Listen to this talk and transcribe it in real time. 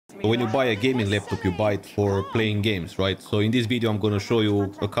So when you buy a gaming laptop, you buy it for playing games, right? So in this video, I'm gonna show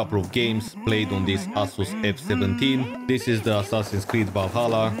you a couple of games played on this ASUS F17. This is the Assassin's Creed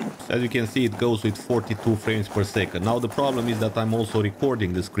Valhalla. As you can see, it goes with 42 frames per second. Now the problem is that I'm also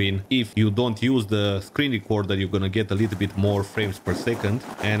recording the screen. If you don't use the screen recorder, you're gonna get a little bit more frames per second,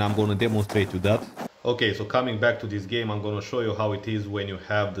 and I'm gonna demonstrate you that. Okay, so coming back to this game, I'm gonna show you how it is when you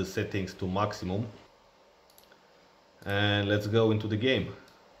have the settings to maximum. And let's go into the game.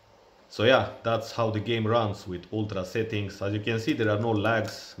 So yeah, that's how the game runs with ultra settings. As you can see, there are no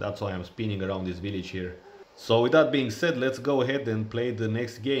lags. That's why I'm spinning around this village here. So with that being said, let's go ahead and play the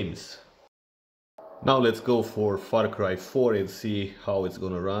next games. Now let's go for Far Cry 4 and see how it's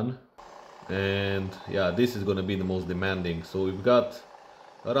gonna run. And yeah, this is gonna be the most demanding. So we've got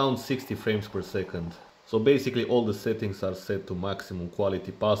around 60 frames per second. So basically all the settings are set to maximum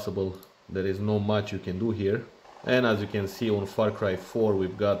quality possible. There is not much you can do here. And as you can see on Far Cry 4,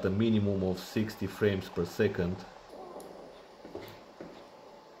 we've got a minimum of 60 frames per second.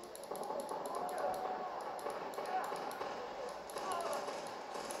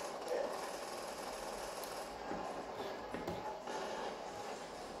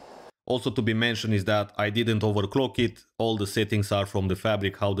 Also to be mentioned is that I didn't overclock it. All the settings are from the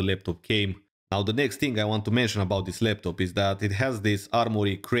fabric, how the laptop came. Now the next thing I want to mention about this laptop is that it has this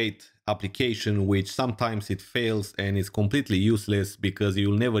Armoury Crate application, which sometimes it fails and is completely useless because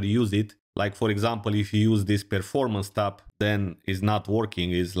you'll never use it. Like for example, if you use this performance tab, then it's not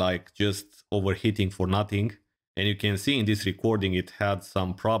working, it's like just overheating for nothing. And you can see in this recording it had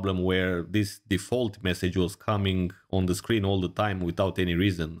some problem where this default message was coming on the screen all the time without any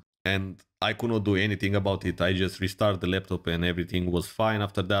reason. And I could not do anything about it. I just restarted the laptop and everything was fine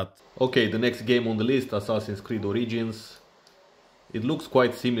after that. Okay, the next game on the list, Assassin's Creed Origins. It looks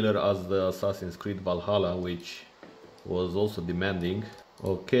quite similar as the Assassin's Creed Valhalla, which was also demanding.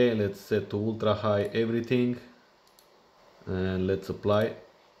 Okay, let's set to ultra high everything and let's apply.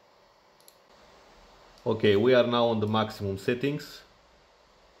 Okay, we are now on the maximum settings.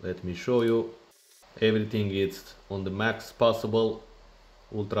 Let me show you. Everything is on the max possible.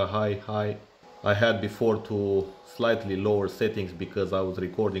 Ultra high, high. I had before to slightly lower settings because I was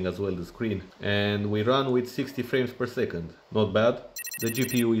recording as well the screen. And we run with 60 frames per second. Not bad. The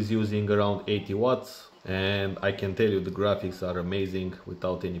GPU is using around 80 watts. And I can tell you the graphics are amazing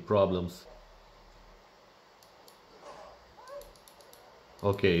without any problems.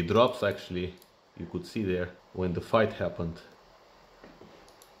 Okay, it drops actually. You could see there when the fight happened.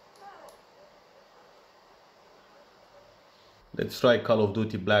 Let's try Call of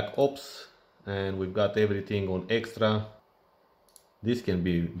Duty Black Ops, and we've got everything on extra. This can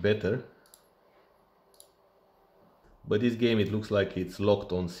be better. But this game, it looks like it's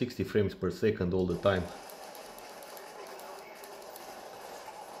locked on 60 frames per second all the time.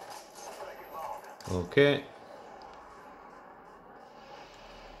 Okay.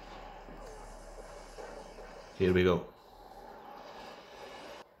 Here we go.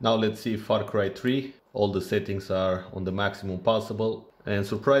 Now let's see Far Cry 3. All the settings are on the maximum possible, and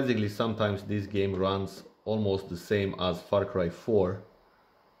surprisingly sometimes this game runs almost the same as Far Cry 4,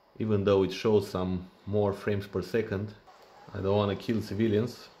 even though it shows some more frames per second. I don't want to kill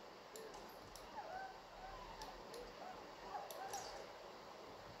civilians.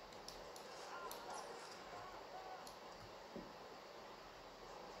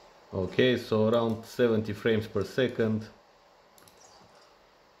 Okay, so around 70 frames per second.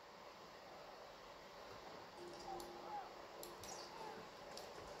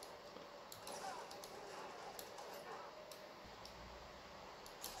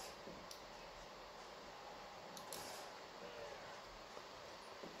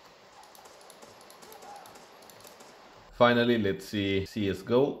 Finally, let's see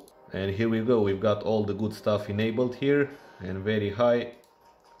CSGO, and here we go. We've got all the good stuff enabled here and very high.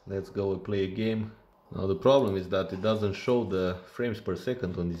 Let's go and play a game. Now the problem is that it doesn't show the frames per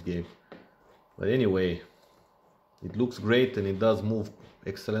second on this game, but anyway, it looks great and it does move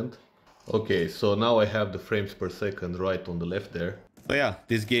excellent. Okay, so now I have the frames per second right on the left there. So yeah,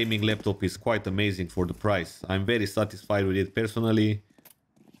 this gaming laptop is quite amazing for the price. I'm very satisfied with it personally.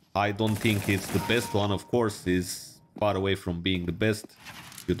 I don't think it's the best one, of course, is far away from being the best.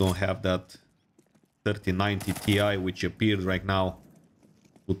 You don't have that 3090 Ti which appeared right now,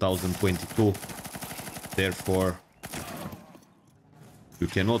 2022. Therefore, you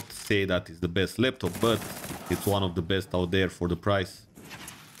cannot say that it's the best laptop, but it's one of the best out there for the price.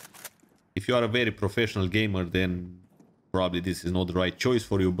 If you are a very professional gamer, then probably this is not the right choice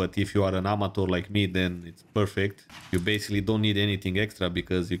for you, but if you are an amateur like me, then it's perfect. You basically don't need anything extra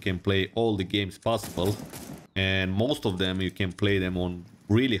because you can play all the games possible, and most of them you can play them on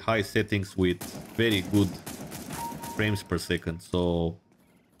really high settings with very good frames per second. So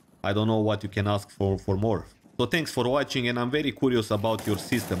I don't know what you can ask for more. So thanks for watching, and I'm very curious about your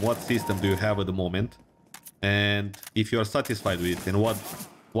system. What system do you have at the moment? And if you are satisfied with it, and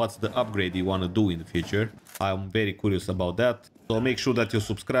what's the upgrade you want to do in the future? I'm very curious about that. So make sure that you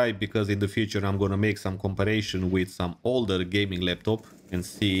subscribe, because in the future I'm gonna make some comparison with some older gaming laptop and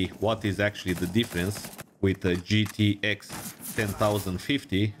see what is actually the difference with a GTX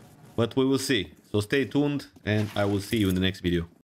 1050. But we will see. So stay tuned, and I will see you in the next video.